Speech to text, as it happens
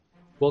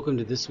Welcome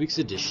to this week's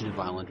edition of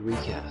Island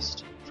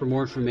Recast. For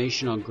more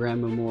information on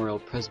Grand Memorial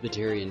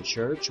Presbyterian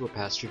Church or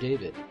Pastor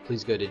David,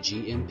 please go to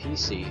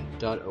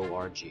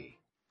gmpc.org. I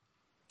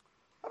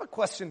have a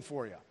question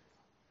for you.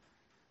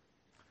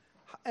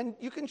 And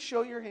you can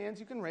show your hands,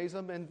 you can raise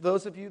them, and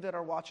those of you that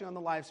are watching on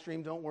the live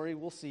stream, don't worry,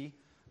 we'll see.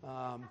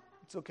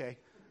 It's okay.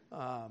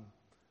 How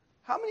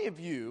many of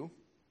you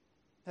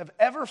have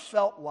ever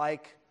felt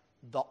like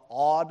the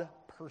odd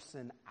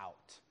person out?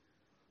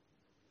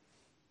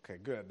 Okay,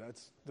 good.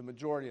 That's the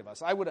majority of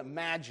us. I would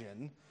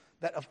imagine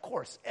that, of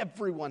course,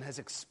 everyone has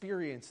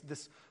experienced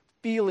this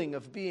feeling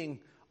of being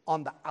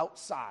on the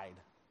outside.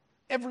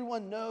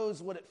 Everyone knows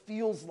what it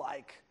feels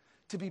like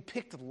to be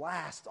picked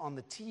last on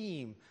the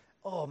team.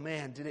 Oh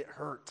man, did it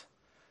hurt?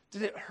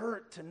 Did it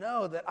hurt to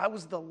know that I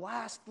was the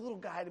last little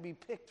guy to be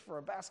picked for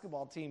a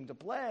basketball team to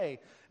play?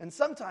 And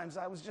sometimes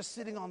I was just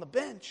sitting on the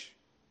bench.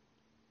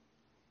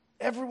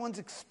 Everyone's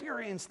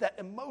experienced that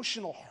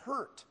emotional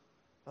hurt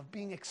of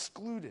being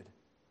excluded.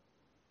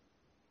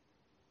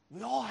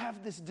 We all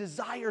have this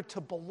desire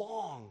to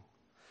belong,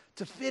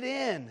 to fit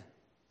in,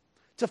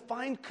 to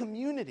find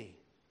community.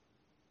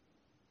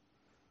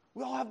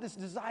 We all have this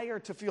desire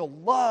to feel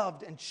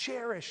loved and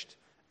cherished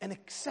and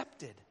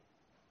accepted.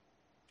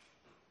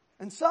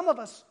 And some of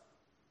us,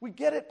 we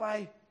get it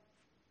by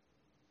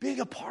being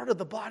a part of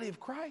the body of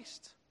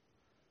Christ.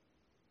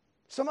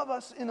 Some of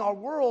us in our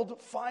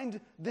world find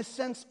this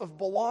sense of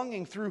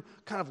belonging through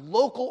kind of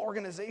local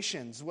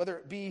organizations, whether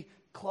it be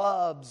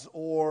clubs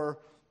or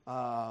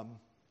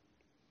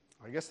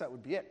I guess that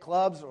would be it,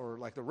 clubs or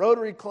like the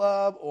Rotary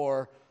Club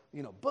or,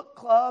 book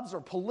clubs or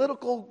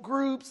political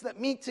groups that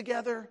meet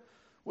together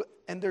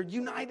and they're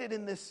united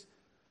in this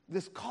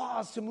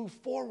cause to move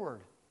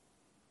forward.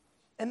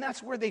 And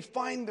that's where they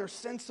find their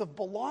sense of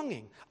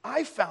belonging.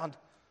 I found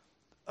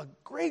a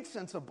great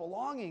sense of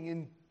belonging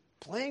in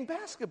playing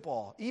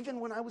basketball, even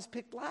when I was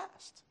picked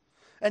last.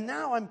 And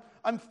now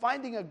I'm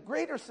finding a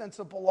greater sense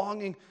of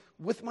belonging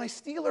with my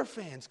Steeler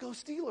fans. Go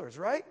Steelers,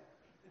 right?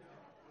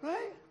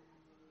 Right?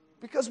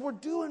 Because we're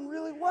doing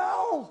really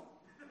well.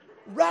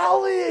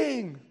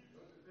 Rallying.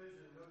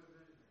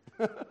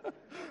 And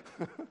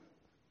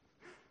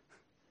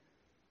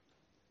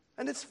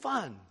it's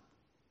fun.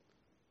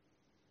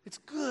 It's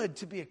good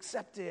to be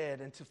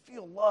accepted and to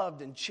feel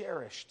loved and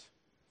cherished.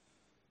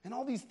 And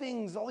all these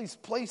things, all these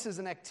places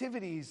and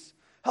activities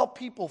help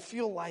people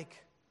feel like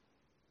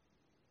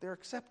they're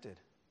accepted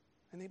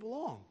and they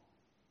belong.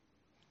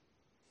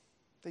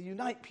 They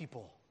unite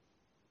people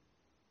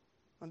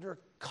under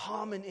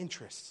common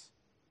interests.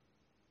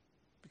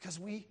 Because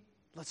we,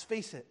 let's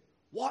face it,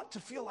 want to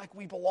feel like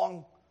we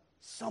belong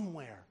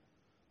somewhere.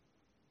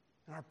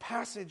 And our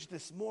passage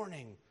this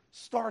morning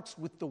starts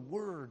with the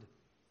word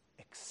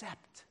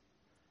accept.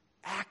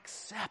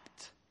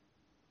 Accept.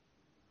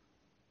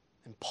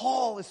 And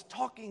Paul is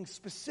talking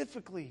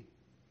specifically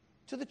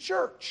to the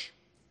church.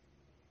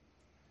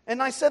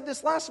 And I said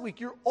this last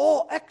week, you're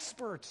all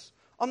experts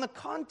on the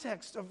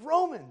context of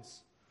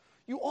Romans.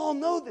 You all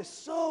know this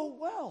so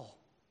well.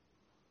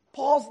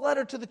 Paul's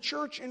letter to the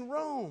church in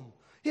Rome.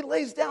 He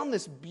lays down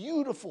this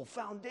beautiful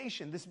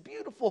foundation, this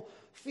beautiful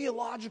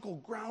theological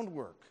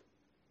groundwork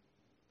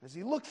as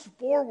he looks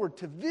forward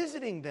to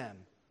visiting them,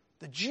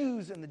 the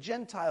Jews and the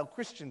Gentile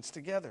Christians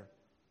together.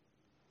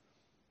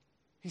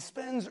 He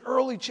spends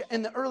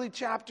in the early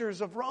chapters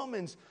of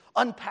Romans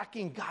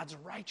unpacking God's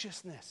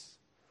righteousness,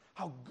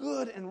 how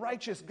good and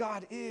righteous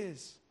God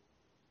is.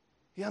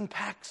 He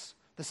unpacks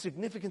the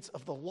significance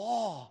of the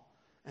law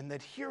and the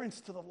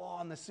adherence to the law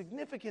and the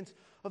significance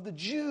of the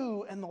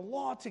Jew and the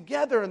law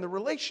together and the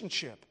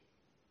relationship.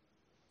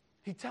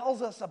 He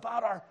tells us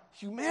about our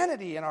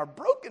humanity and our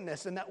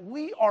brokenness and that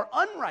we are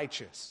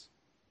unrighteous.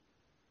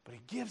 But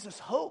he gives us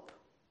hope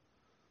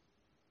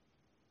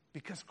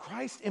because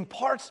Christ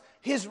imparts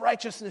his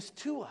righteousness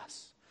to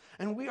us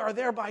and we are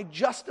thereby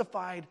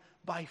justified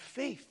by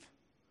faith.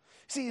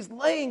 See, he's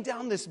laying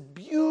down this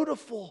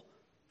beautiful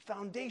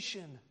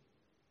foundation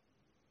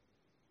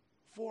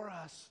for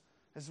us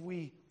as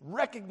we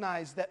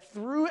recognize that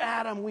through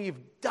Adam we've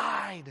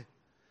died,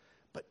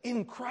 but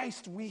in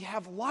Christ we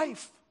have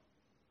life.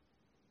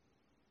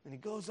 And he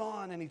goes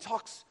on and he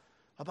talks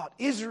about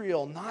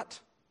Israel, not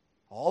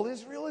all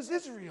Israel is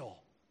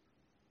Israel.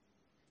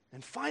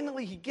 And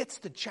finally he gets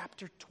to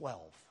chapter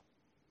 12.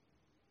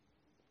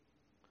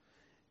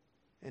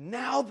 And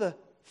now the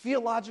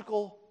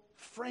theological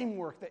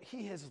framework that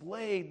he has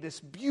laid this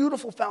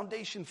beautiful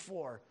foundation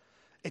for,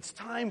 it's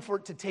time for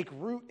it to take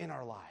root in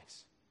our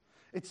lives.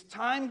 It's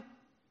time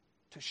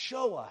to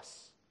show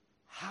us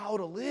how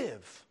to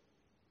live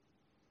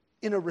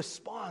in a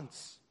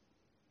response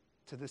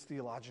to this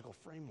theological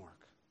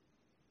framework.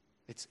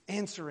 It's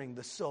answering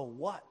the so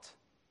what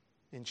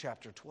in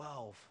chapter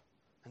 12.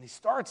 And he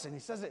starts and he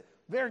says it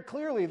very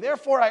clearly.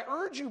 Therefore, I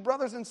urge you,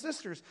 brothers and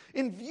sisters,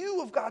 in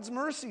view of God's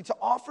mercy, to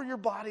offer your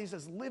bodies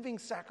as living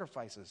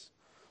sacrifices,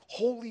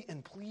 holy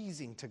and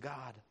pleasing to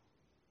God.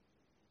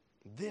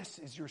 This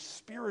is your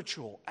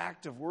spiritual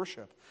act of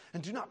worship.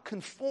 And do not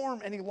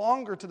conform any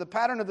longer to the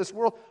pattern of this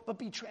world, but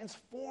be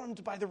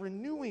transformed by the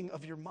renewing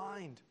of your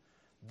mind.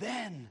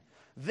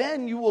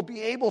 Then you will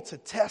be able to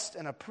test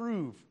and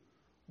approve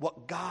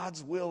what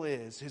God's will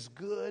is, his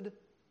good,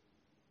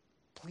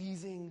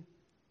 pleasing,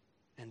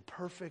 and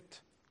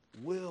perfect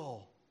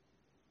will.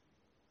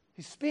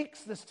 He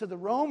speaks this to the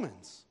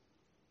Romans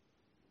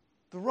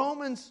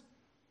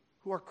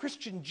who are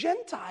Christian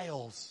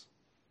Gentiles.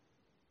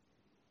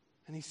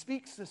 And he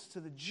speaks this to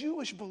the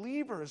Jewish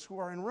believers who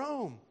are in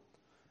Rome.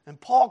 And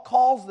Paul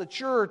calls the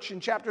church in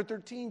chapter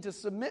 13 to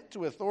submit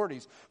to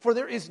authorities. For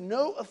there is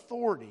no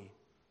authority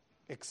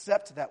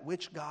except that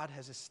which God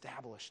has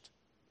established.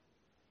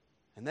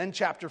 And then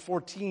chapter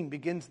 14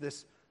 begins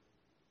this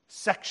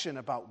section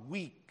about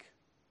weak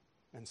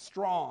and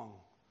strong.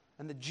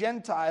 And the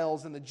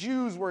Gentiles and the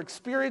Jews were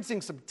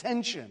experiencing some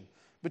tension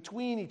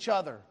between each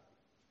other.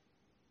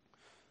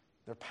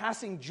 They're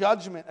passing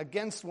judgment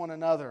against one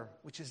another,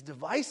 which is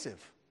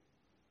divisive.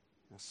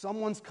 Now,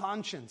 someone's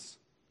conscience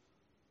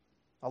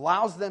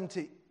allows them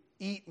to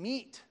eat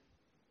meat,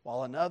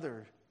 while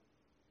another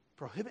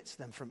prohibits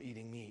them from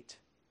eating meat,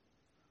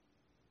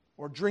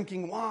 or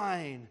drinking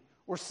wine,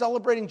 or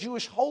celebrating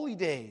Jewish holy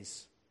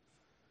days.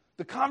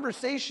 The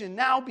conversation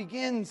now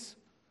begins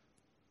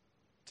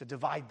to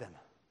divide them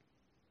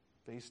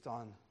based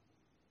on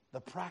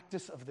the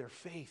practice of their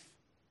faith.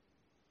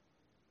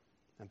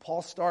 And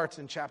Paul starts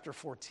in chapter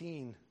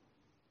 14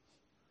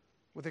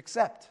 with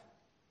accept.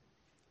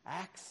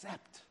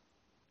 Accept.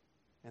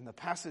 And the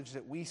passage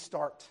that we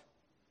start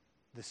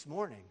this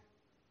morning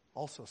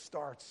also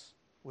starts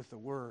with the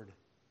word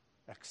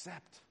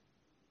accept.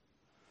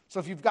 So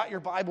if you've got your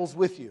Bibles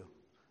with you,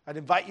 I'd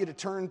invite you to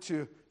turn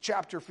to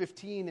chapter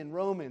 15 in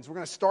Romans. We're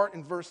going to start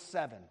in verse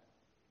 7.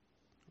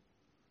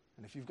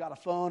 And if you've got a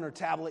phone or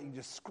tablet, you can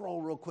just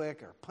scroll real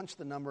quick or punch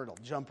the number. It'll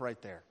jump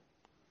right there.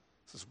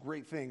 This is a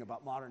great thing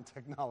about modern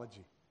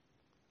technology.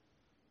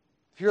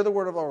 Hear the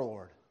word of our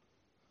Lord.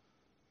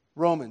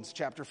 Romans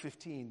chapter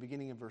 15,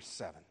 beginning in verse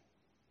 7.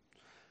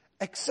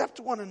 Accept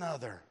one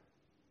another,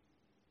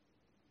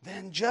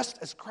 then just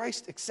as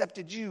Christ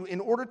accepted you, in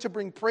order to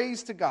bring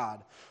praise to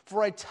God.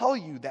 For I tell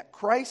you that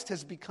Christ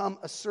has become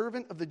a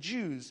servant of the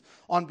Jews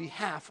on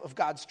behalf of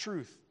God's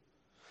truth,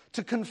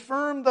 to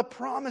confirm the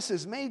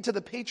promises made to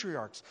the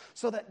patriarchs,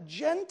 so that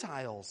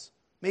Gentiles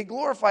may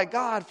glorify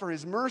God for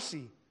his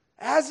mercy,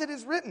 as it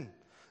is written,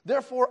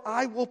 therefore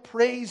I will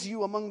praise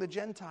you among the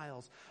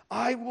Gentiles.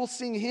 I will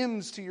sing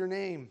hymns to your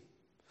name.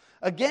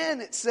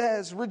 Again it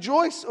says,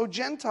 rejoice, O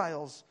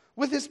Gentiles,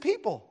 with his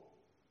people.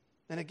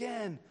 And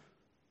again,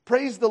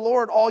 praise the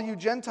Lord, all you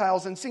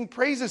Gentiles, and sing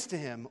praises to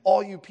him,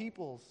 all you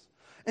peoples.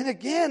 And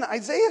again,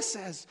 Isaiah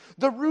says,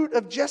 the root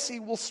of Jesse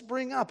will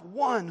spring up,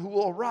 one who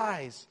will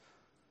arise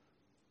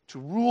to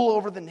rule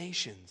over the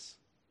nations.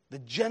 The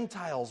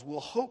Gentiles will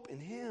hope in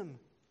him.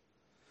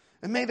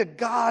 And may the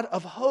God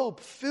of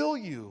hope fill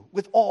you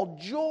with all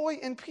joy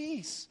and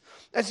peace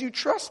as you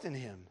trust in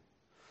him,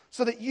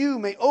 so that you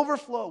may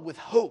overflow with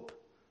hope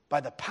by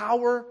the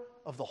power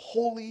of the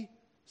Holy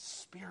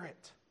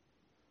Spirit.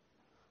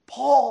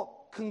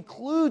 Paul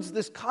concludes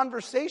this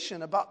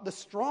conversation about the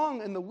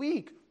strong and the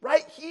weak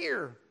right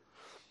here.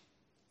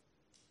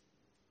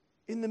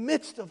 In the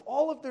midst of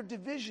all of their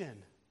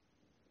division,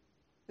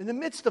 in the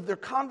midst of their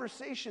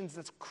conversations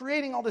that's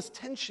creating all this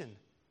tension,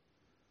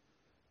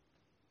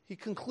 he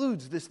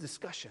concludes this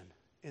discussion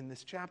in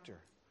this chapter.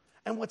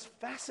 And what's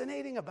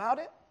fascinating about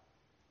it,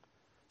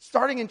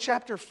 starting in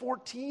chapter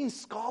 14,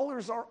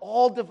 scholars are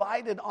all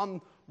divided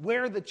on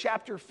where the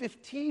chapter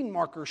 15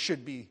 marker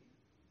should be.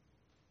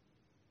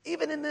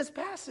 Even in this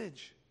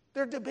passage,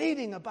 they're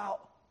debating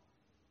about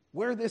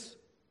where this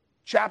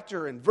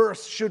chapter and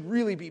verse should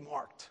really be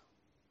marked.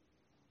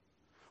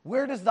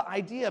 Where does the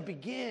idea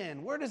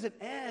begin? Where does it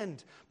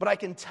end? But I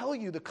can tell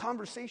you the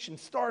conversation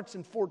starts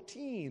in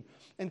 14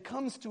 and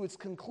comes to its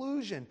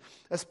conclusion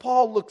as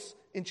Paul looks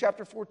in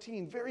chapter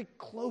 14 very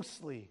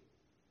closely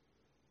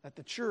at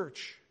the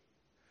church.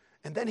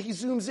 And then he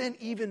zooms in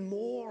even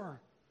more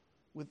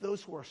with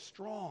those who are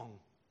strong.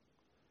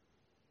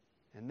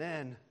 And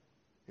then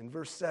in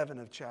verse 7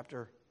 of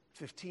chapter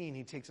 15,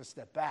 he takes a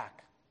step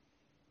back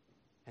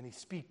and he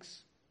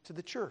speaks to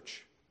the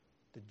church,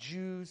 the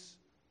Jews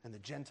and the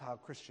Gentile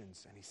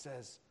Christians. And he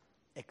says,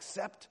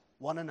 accept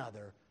one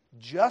another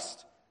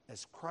just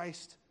as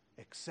Christ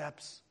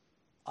accepts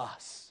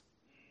us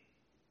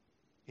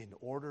in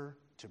order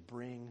to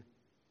bring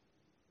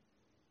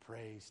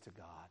praise to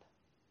God.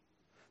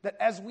 That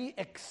as we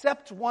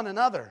accept one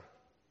another,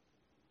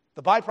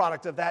 the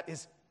byproduct of that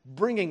is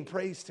bringing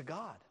praise to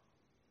God.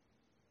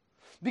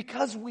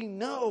 Because we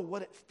know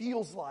what it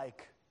feels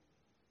like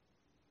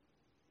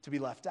to be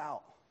left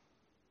out.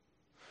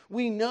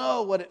 We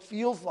know what it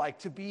feels like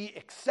to be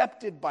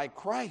accepted by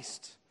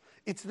Christ.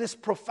 It's this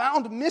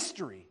profound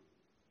mystery.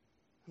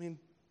 I mean,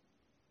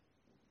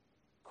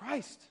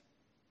 Christ,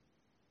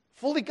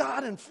 fully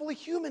God and fully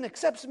human,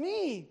 accepts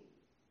me.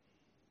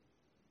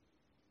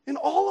 In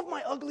all of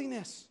my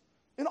ugliness,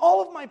 in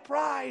all of my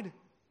pride,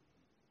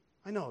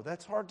 I know,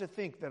 that's hard to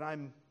think that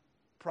I'm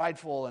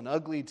prideful and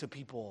ugly to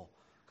people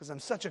because I'm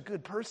such a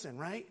good person,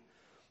 right?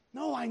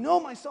 No, I know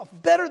myself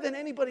better than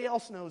anybody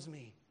else knows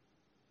me.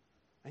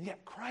 And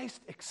yet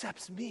Christ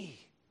accepts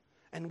me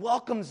and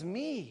welcomes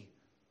me.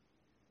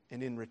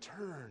 And in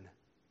return,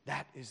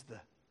 that is the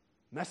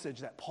message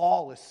that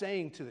Paul is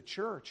saying to the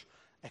church.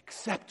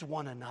 Accept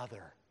one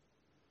another.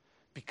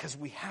 Because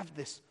we have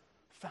this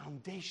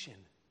foundation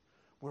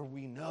where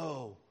we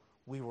know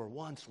we were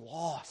once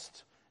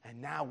lost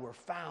and now we're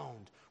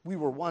found. We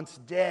were once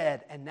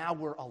dead and now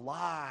we're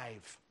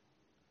alive.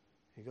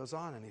 He goes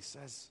on and he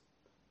says,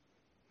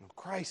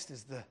 Christ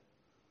is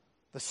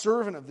the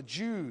servant of the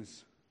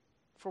Jews.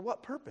 For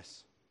what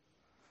purpose?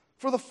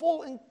 For the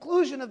full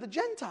inclusion of the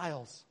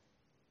Gentiles.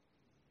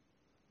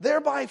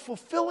 Thereby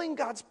fulfilling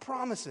God's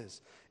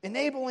promises,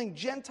 enabling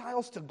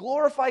Gentiles to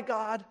glorify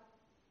God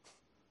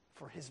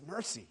for His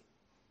mercy.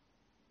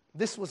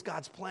 This was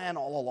God's plan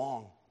all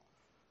along.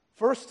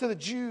 First to the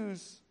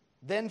Jews,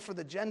 then for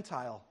the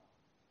Gentile.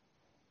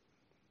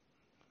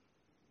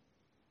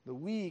 The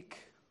weak,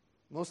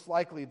 most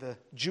likely the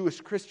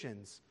Jewish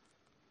Christians,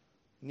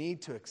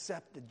 need to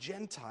accept the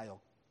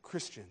Gentile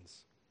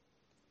Christians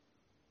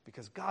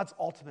because God's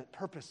ultimate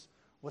purpose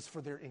was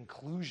for their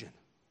inclusion.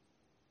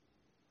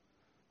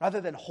 Rather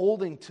than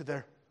holding to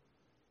the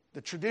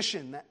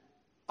tradition that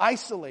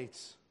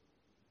isolates,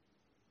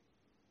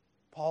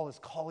 Paul is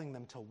calling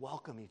them to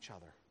welcome each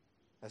other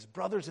as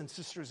brothers and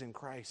sisters in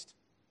Christ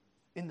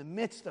in the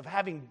midst of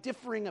having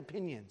differing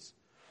opinions,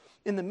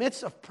 in the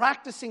midst of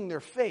practicing their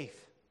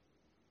faith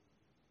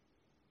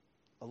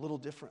a little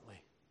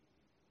differently.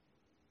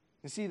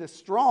 You see, the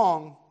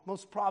strong,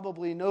 most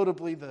probably,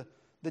 notably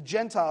the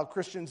Gentile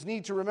Christians,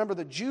 need to remember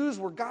the Jews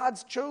were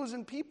God's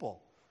chosen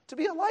people to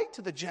be a light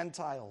to the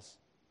Gentiles.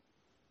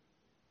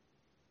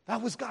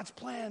 That was God's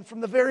plan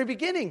from the very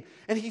beginning.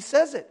 And he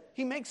says it.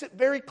 He makes it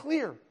very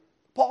clear.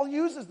 Paul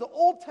uses the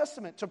Old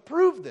Testament to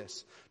prove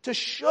this, to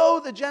show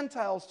the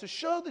Gentiles, to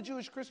show the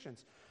Jewish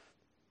Christians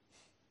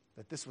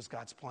that this was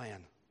God's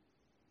plan.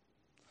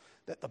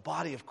 That the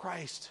body of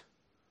Christ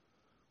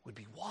would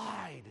be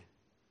wide,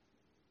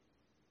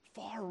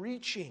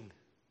 far-reaching,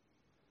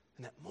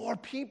 and that more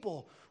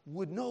people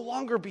would no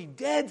longer be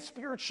dead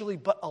spiritually,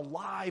 but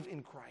alive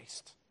in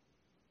Christ.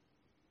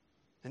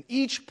 And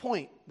each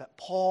point that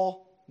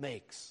Paul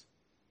makes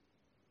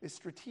is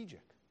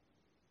strategic.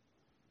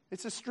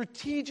 It's a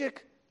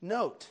strategic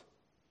note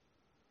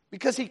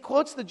because he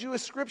quotes the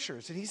Jewish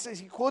scriptures, and he says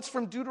he quotes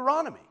from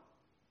Deuteronomy,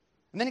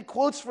 and then he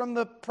quotes from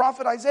the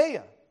prophet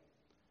Isaiah,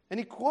 and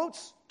he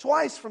quotes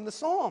twice from the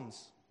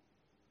Psalms.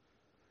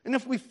 And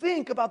if we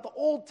think about the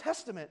Old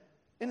Testament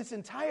in its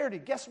entirety,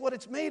 guess what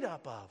it's made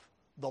up of?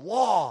 The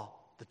law,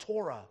 the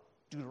Torah,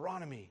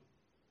 Deuteronomy,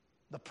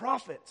 the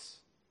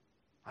prophets,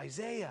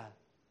 Isaiah,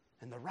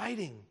 and the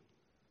writing,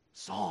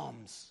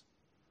 Psalms.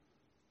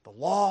 The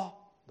law,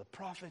 the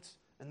prophets,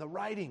 and the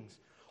writings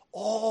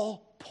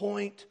all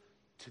point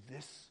to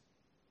this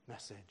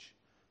message,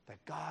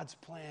 that God's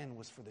plan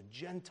was for the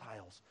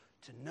Gentiles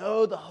to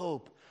know the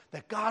hope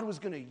that God was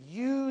going to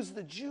use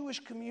the Jewish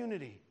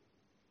community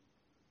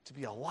to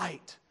be a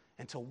light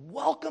and to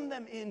welcome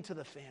them into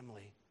the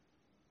family.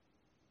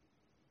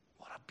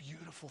 What a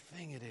beautiful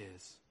thing it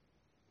is.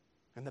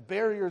 And the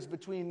barriers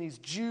between these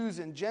Jews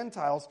and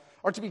Gentiles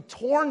are to be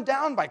torn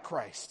down by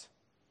Christ.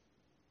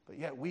 But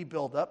yet we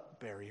build up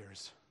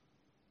barriers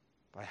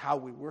by how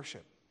we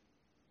worship,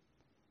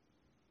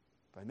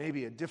 by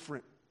maybe a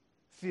different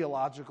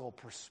theological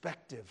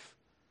perspective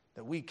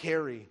that we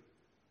carry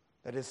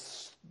that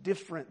is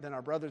different than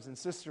our brothers and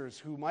sisters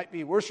who might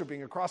be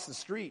worshiping across the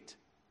street.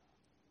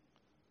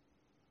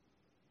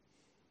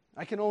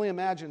 I can only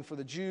imagine for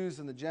the Jews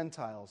and the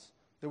Gentiles,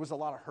 there was a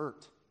lot of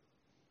hurt.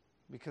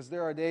 Because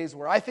there are days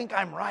where I think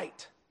I'm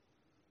right.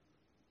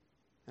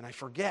 And I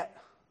forget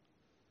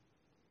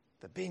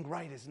that being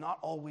right is not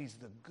always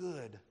the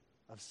good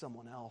of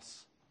someone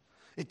else.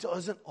 It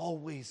doesn't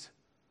always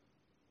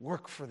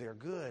work for their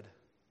good.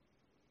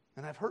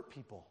 And I've hurt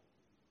people.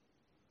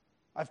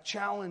 I've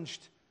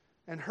challenged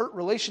and hurt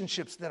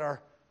relationships that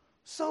are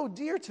so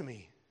dear to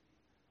me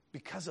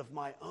because of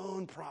my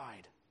own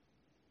pride.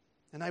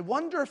 And I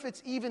wonder if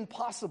it's even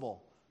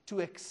possible to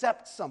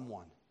accept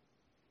someone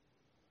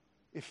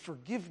if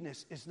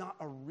forgiveness is not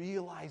a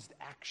realized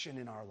action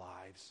in our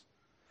lives.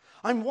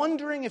 I'm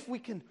wondering if we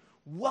can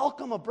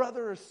welcome a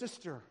brother or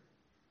sister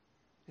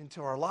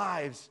into our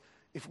lives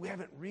if we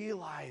haven't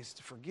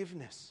realized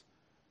forgiveness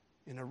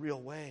in a real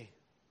way.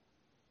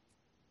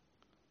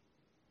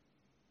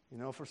 You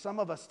know, for some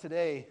of us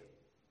today,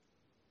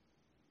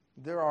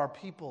 there are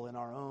people in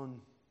our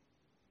own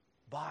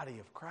body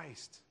of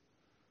Christ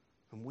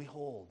whom we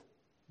hold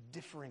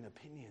differing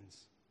opinions.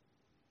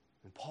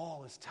 And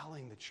Paul is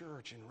telling the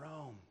church in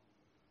Rome,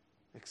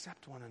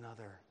 accept one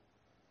another.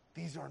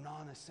 These are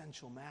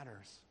non-essential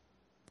matters.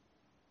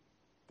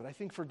 But I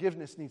think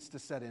forgiveness needs to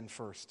set in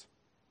first.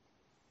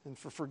 And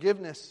for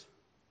forgiveness,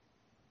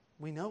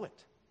 we know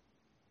it.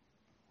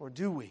 Or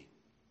do we?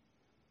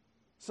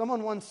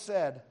 Someone once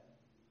said,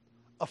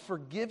 a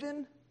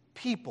forgiven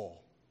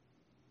people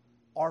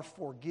are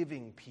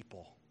forgiving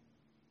people.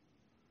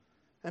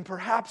 And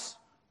perhaps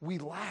we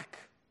lack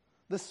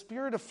the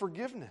spirit of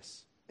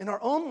forgiveness in our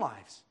own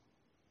lives.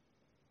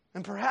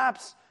 And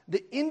perhaps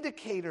the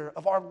indicator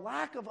of our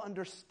lack of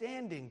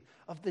understanding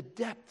of the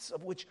depths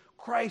of which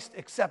Christ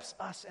accepts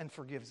us and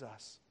forgives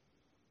us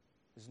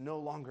is no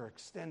longer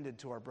extended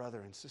to our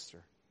brother and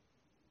sister.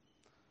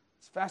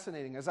 It's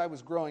fascinating. As I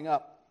was growing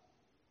up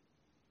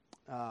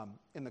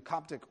in the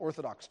Coptic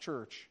Orthodox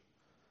Church,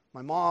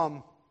 my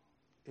mom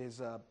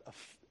is a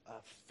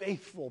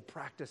faithful,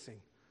 practicing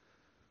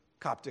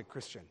Coptic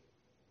Christian.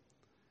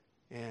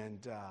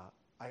 And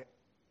I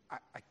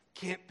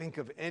can't think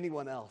of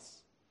anyone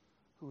else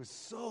who is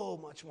so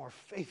much more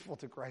faithful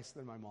to Christ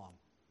than my mom.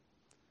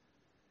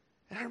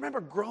 And I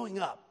remember growing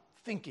up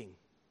thinking,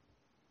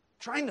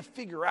 trying to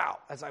figure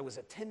out as I was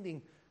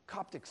attending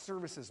Coptic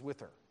services with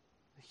her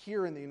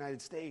here in the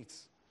United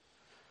States,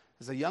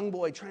 as a young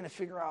boy trying to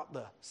figure out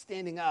the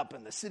standing up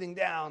and the sitting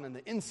down and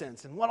the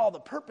incense and what all the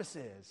purpose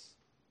is.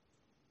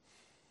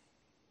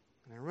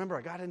 And I remember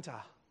I got into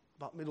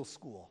about middle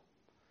school.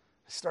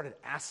 I started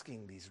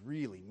asking these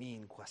really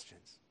mean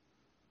questions.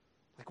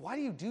 Like, why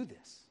do you do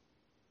this?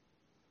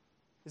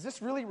 Is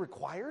this really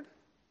required?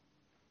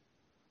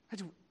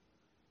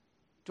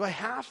 Do I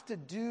have to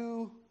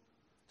do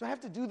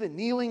the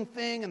kneeling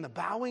thing and the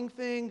bowing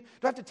thing? Do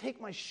I have to take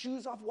my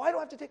shoes off? Why do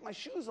I have to take my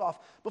shoes off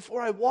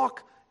before I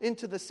walk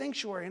into the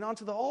sanctuary and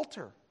onto the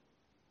altar?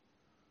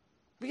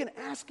 I began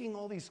asking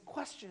all these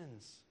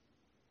questions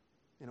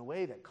in a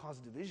way that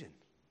caused division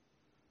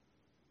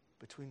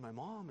between my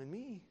mom and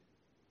me.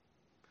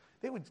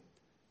 They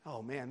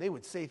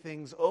would say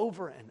things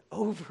over and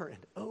over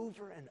and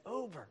over and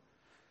over.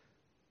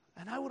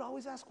 And I would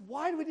always ask,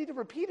 why do we need to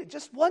repeat it?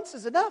 Just once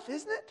is enough,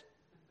 isn't it?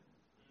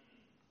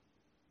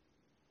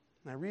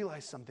 And I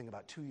realized something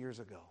about 2 years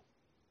ago.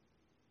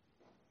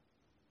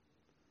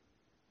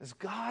 As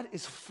God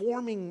is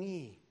forming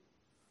me,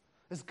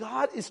 as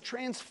God is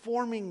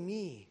transforming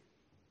me,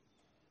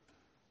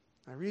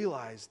 I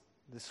realized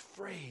this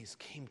phrase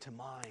came to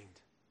mind.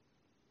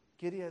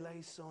 Kyrie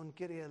eleison,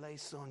 Kyrie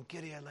eleison,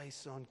 Kyrie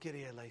eleison,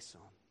 Kyrie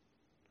eleison.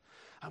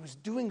 I was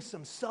doing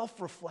some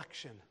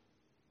self-reflection.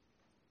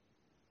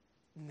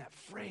 And that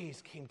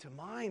phrase came to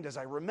mind as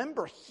I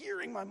remember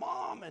hearing my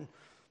mom and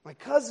my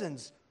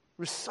cousins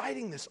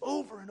reciting this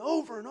over and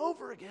over and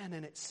over again.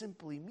 And it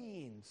simply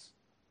means,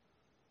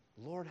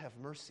 Lord have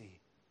mercy,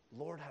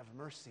 Lord have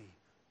mercy,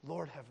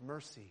 Lord have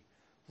mercy,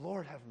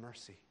 Lord have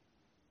mercy.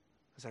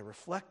 As I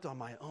reflect on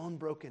my own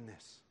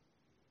brokenness,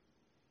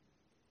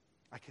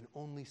 I can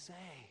only say,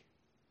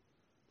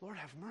 Lord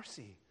have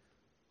mercy,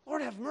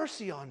 Lord have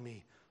mercy on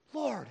me,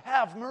 Lord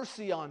have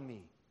mercy on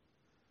me.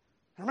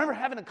 I remember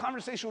having a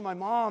conversation with my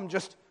mom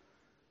just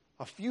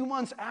a few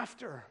months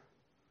after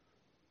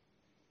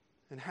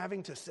and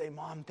having to say,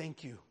 Mom,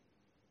 thank you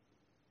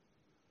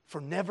for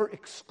never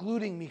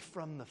excluding me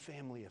from the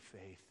family of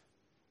faith,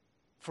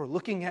 for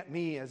looking at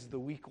me as the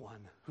weak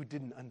one who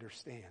didn't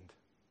understand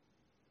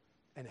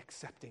and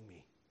accepting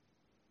me.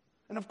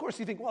 And of course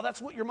you think, well,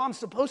 that's what your mom's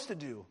supposed to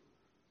do.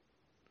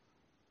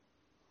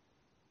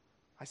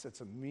 I said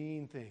some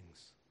mean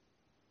things.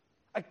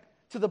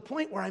 To the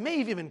point where I may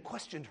have even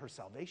questioned her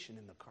salvation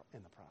in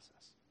the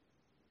process.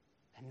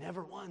 And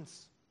never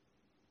once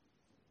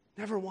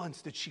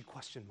did she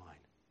question mine.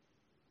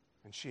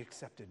 And she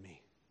accepted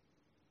me.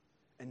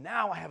 And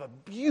now I have a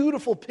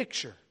beautiful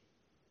picture,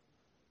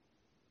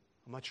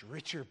 a much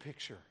richer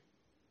picture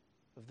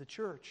of the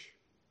church,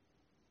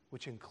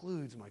 which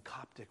includes my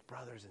Coptic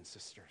brothers and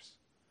sisters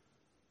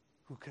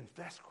who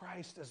confess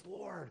Christ as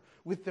Lord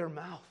with their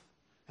mouth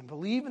and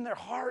believe in their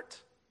heart.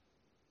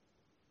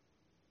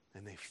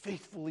 And they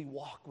faithfully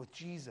walk with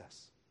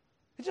Jesus.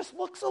 It just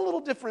looks a little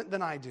different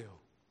than I do.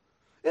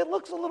 It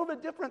looks a little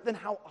bit different than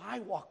how I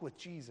walk with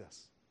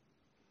Jesus.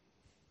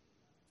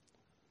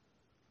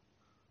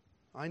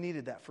 I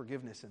needed that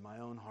forgiveness in my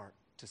own heart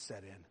to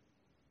set in.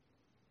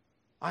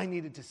 I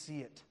needed to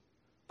see it.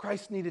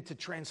 Christ needed to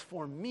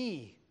transform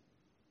me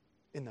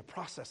in the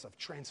process of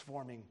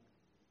transforming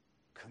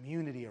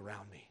community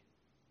around me,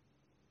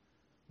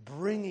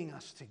 bringing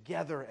us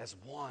together as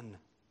one.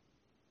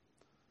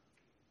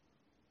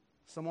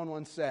 Someone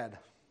once said,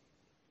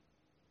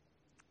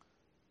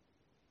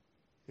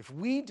 if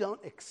we don't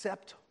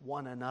accept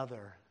one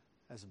another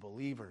as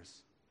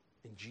believers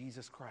in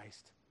Jesus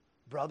Christ,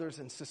 brothers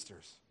and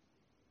sisters,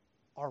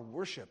 our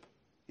worship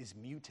is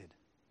muted.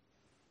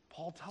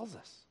 Paul tells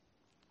us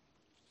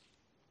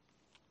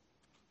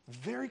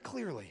very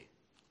clearly.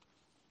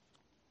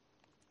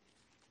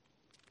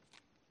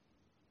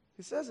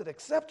 He says it,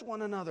 accept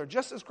one another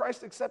just as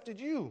Christ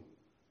accepted you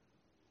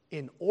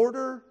in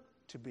order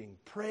to bring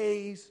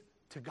praise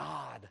to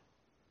God.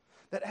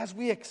 That as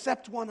we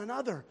accept one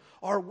another,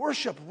 our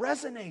worship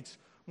resonates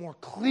more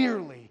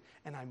clearly.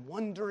 And I'm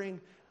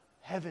wondering,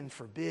 heaven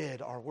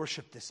forbid, our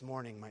worship this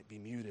morning might be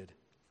muted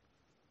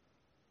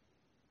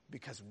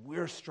because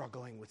we're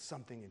struggling with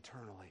something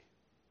internally.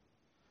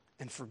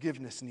 And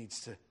forgiveness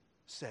needs to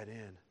set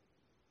in.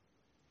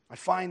 I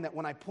find that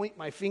when I point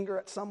my finger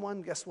at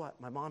someone, guess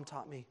what? My mom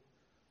taught me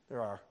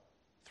There are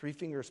 3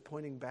 fingers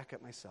pointing back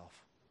at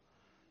myself.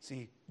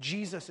 See,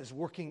 Jesus is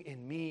working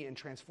in me and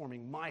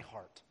transforming my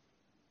heart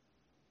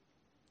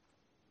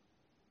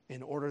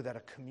in order that a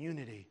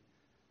community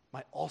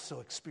might also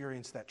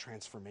experience that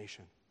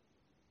transformation.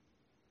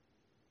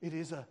 It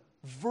is a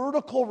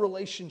vertical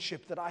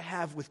relationship that I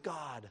have with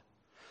God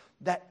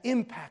that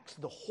impacts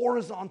the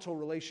horizontal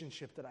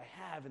relationship that I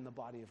have in the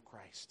body of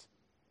Christ.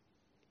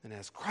 And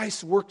as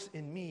Christ works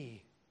in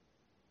me,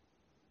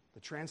 the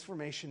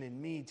transformation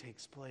in me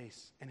takes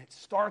place. And it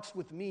starts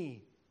with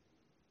me,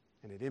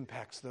 and it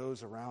impacts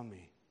those around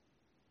me.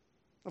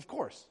 Of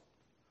course,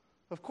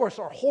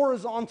 our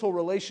horizontal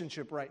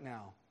relationship right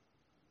now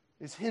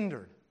is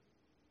hindered.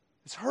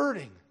 It's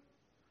hurting.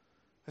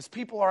 As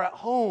people are at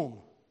home,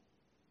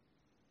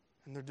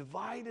 and they're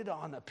divided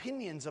on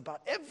opinions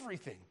about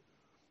everything.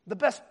 The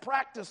best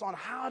practice on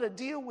how to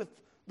deal with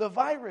the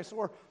virus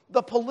or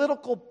the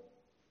political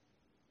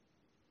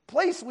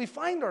place we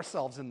find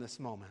ourselves in this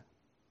moment.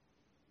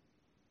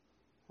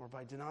 Or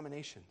by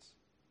denominations.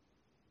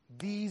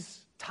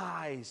 These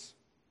ties,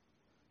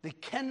 they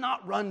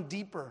cannot run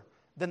deeper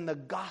than the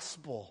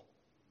gospel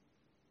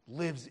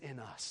lives in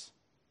us.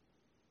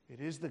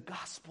 It is the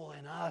gospel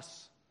in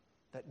us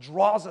that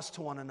draws us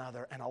to one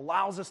another and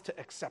allows us to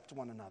accept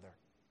one another.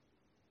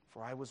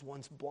 For I was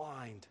once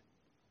blind,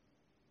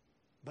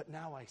 but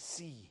now I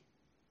see.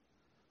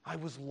 I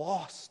was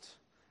lost,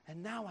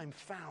 and now I'm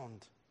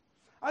found.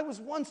 I was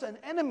once an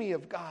enemy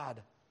of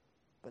God,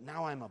 but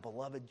now I'm a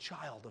beloved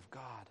child of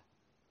God.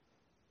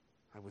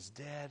 I was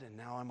dead, and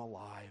now I'm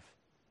alive.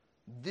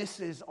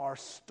 This is our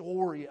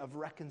story of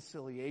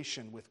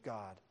reconciliation with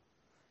God,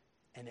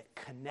 and it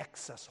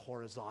connects us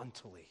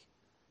horizontally.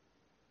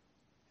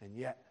 And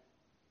yet,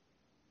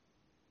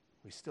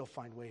 we still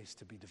find ways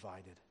to be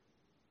divided.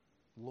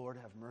 Lord,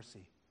 have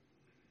mercy.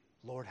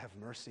 Lord, have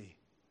mercy.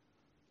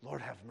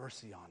 Lord, have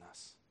mercy on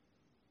us.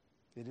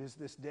 It is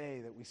this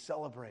day that we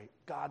celebrate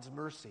God's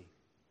mercy.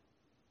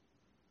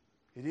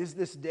 It is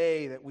this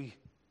day that we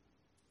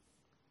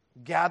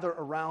gather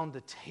around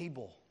the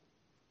table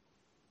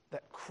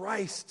that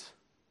Christ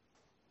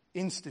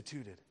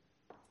instituted.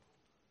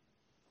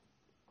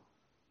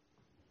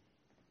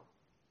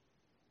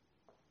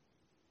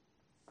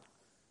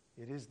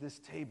 It is this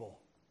table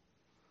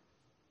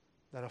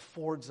that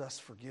affords us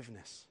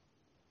forgiveness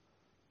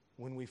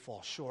when we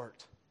fall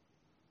short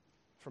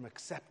from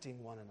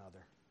accepting one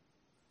another.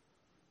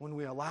 When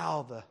we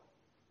allow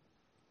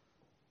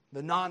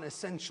the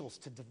non-essentials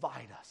to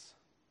divide us,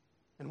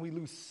 and we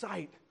lose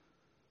sight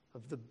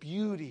of the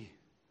beauty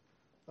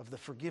of the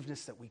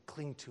forgiveness that we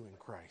cling to in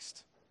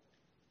Christ.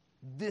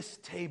 This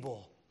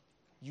table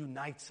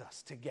unites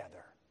us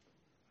together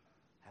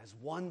as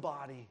one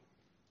body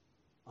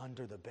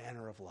under the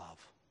banner of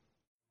love.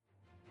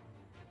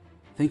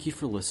 Thank you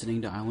for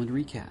listening to Island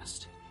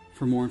Recast.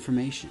 For more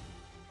information,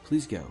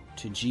 please go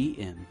to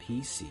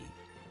gmpc.org.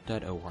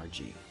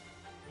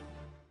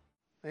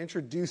 I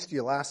introduced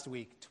you last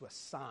week to a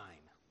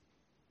sign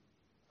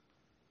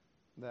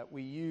that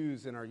we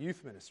use in our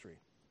youth ministry.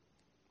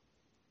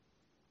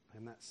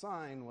 And that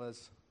sign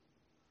was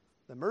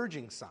the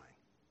merging sign.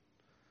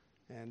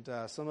 And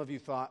some of you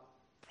thought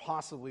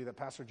possibly that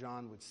Pastor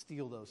John would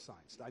steal those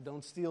signs. I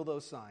don't steal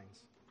those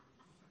signs.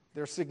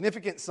 They're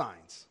significant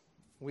signs.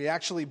 We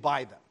actually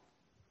buy them.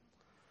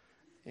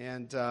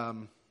 And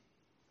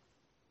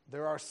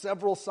there are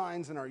several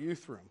signs in our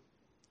youth room.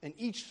 And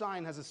each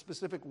sign has a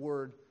specific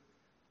word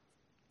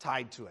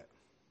tied to it.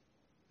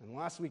 And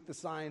last week the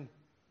sign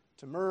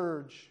to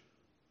merge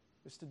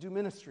is to do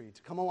ministry,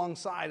 to come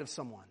alongside of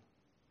someone.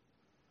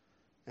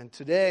 And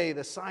today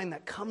the sign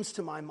that comes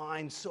to my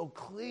mind so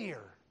clear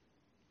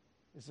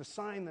is a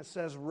sign that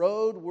says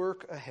road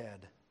work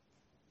ahead.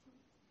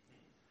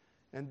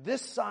 And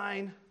this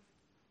sign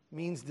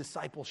means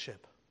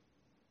discipleship.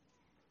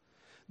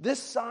 This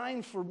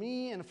sign for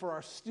me and for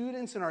our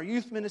students in our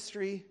youth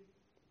ministry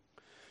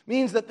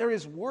means that there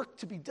is work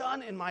to be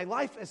done in my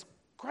life as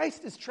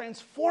Christ is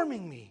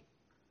transforming me.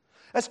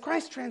 As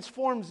Christ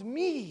transforms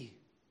me,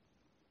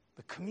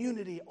 the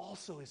community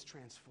also is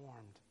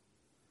transformed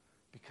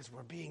because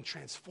we're being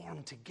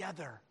transformed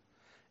together,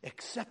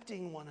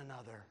 accepting one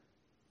another,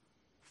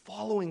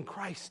 following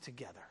Christ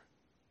together.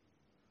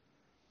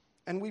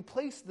 And we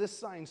place this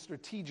sign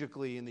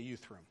strategically in the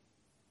youth room.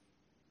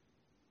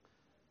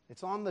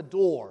 It's on the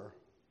door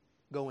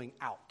going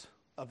out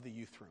of the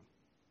youth room.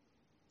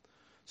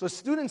 So as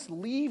students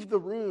leave the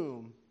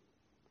room,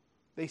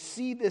 they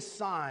see this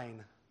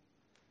sign,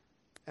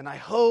 and I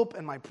hope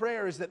and my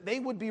prayer is that they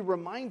would be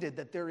reminded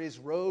that there is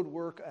road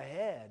work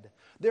ahead.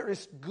 There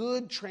is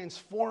good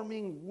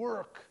transforming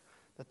work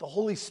that the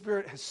Holy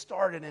Spirit has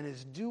started and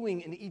is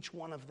doing in each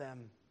one of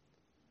them.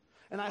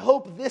 And I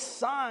hope this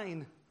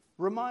sign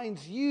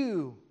reminds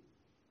you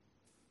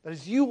that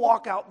as you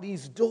walk out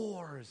these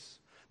doors,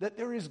 that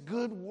there is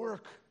good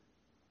work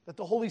that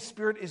the Holy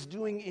Spirit is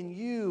doing in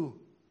you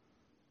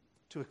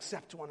to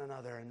accept one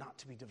another and not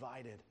to be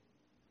divided,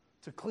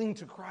 to cling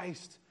to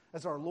Christ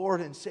as our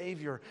Lord and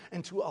Savior,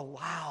 and to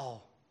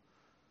allow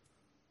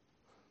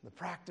the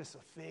practice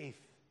of faith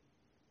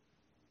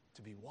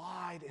to be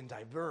wide and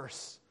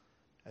diverse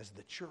as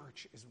the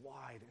church is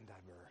wide and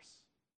diverse.